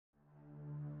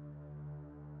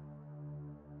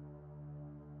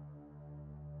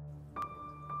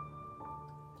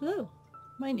Hello,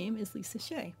 my name is Lisa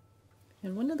Shea,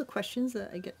 and one of the questions that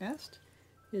I get asked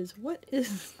is, what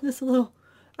is this little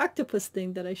octopus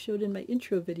thing that I showed in my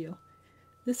intro video?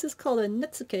 This is called a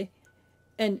Netsuke,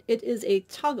 and it is a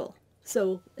toggle.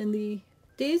 So in the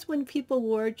days when people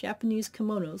wore Japanese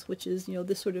kimonos, which is,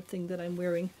 this sort of thing that I'm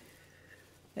wearing,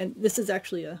 and this is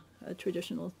actually a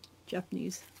traditional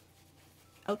Japanese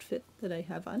outfit that I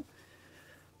have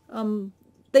on,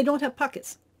 they don't have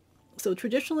pockets. So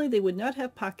traditionally they would not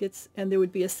have pockets, and there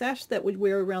would be a sash that would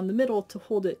wear around the middle to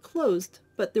hold it closed,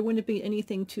 but there wouldn't be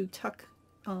anything to tuck,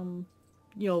 things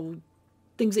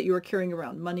that you were carrying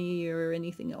around, money or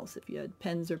anything else. If you had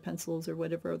pens or pencils or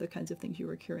whatever other kinds of things you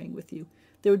were carrying with you,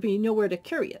 there would be nowhere to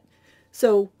carry it.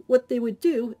 So what they would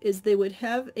do is they would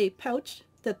have a pouch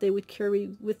that they would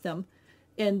carry with them,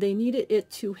 and they needed it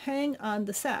to hang on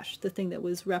the sash, the thing that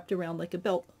was wrapped around like a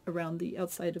belt around the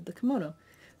outside of the kimono.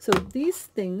 So these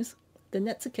things, the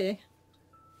Netsuke,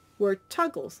 were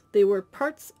toggles. They were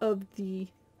parts of the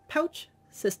pouch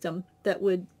system that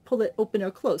would pull it open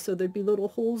or close. So there'd be little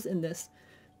holes in this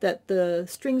that the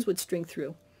strings would string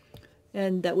through,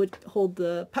 and that would hold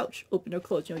the pouch open or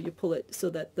closed. You pull it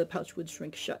so that the pouch would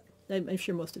shrink shut. I'm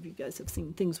sure most of you guys have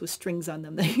seen things with strings on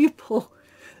them that you pull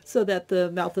so that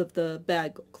the mouth of the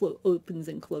bag opens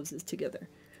and closes together.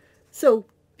 So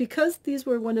because these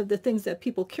were one of the things that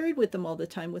people carried with them all the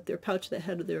time, with their pouch that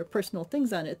had their personal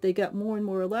things on it, they got more and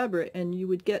more elaborate, and you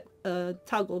would get a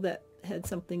toggle that had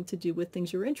something to do with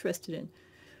things you were interested in.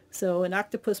 So an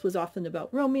octopus was often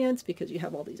about romance, because you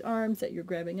have all these arms that you're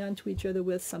grabbing onto each other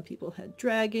with. Some people had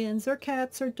dragons or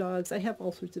cats or dogs. I have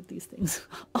all sorts of these things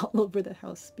all over the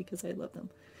house because I love them.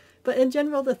 But in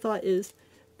general, the thought is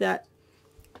that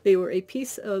they were a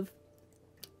piece of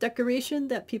decoration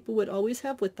that people would always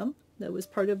have with them. That was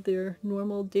part of their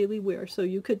normal daily wear. So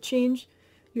you could change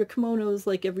your kimonos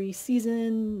like every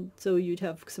season. So you'd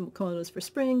have some kimonos for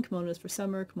spring, kimonos for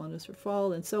summer, kimonos for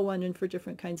fall, and so on, and for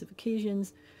different kinds of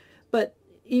occasions. But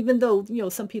even though,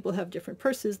 some people have different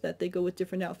purses that they go with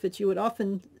different outfits, you would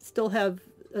often still have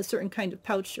a certain kind of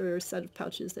pouch or a set of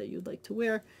pouches that you'd like to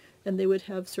wear, and they would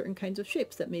have certain kinds of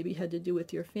shapes that maybe had to do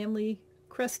with your family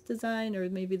crest design, or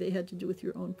maybe they had to do with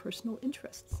your own personal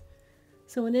interests.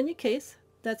 So in any case,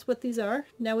 that's what these are.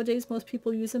 Nowadays, most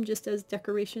people use them just as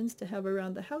decorations to have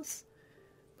around the house.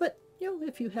 But,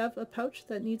 if you have a pouch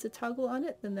that needs a toggle on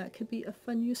it, then that could be a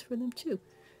fun use for them too.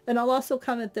 And I'll also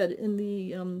comment that in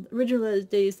the original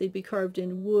days, they'd be carved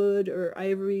in wood or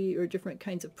ivory or different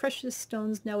kinds of precious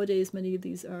stones. Nowadays, many of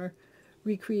these are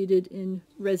recreated in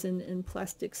resin and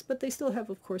plastics, but they still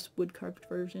have, of course, wood-carved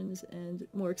versions and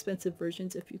more expensive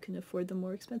versions if you can afford the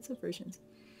more expensive versions.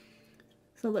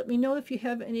 So let me know if you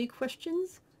have any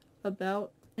questions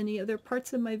about any other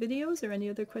parts of my videos or any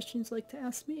other questions you'd like to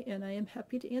ask me, and I am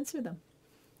happy to answer them.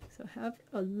 So have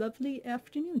a lovely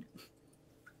afternoon.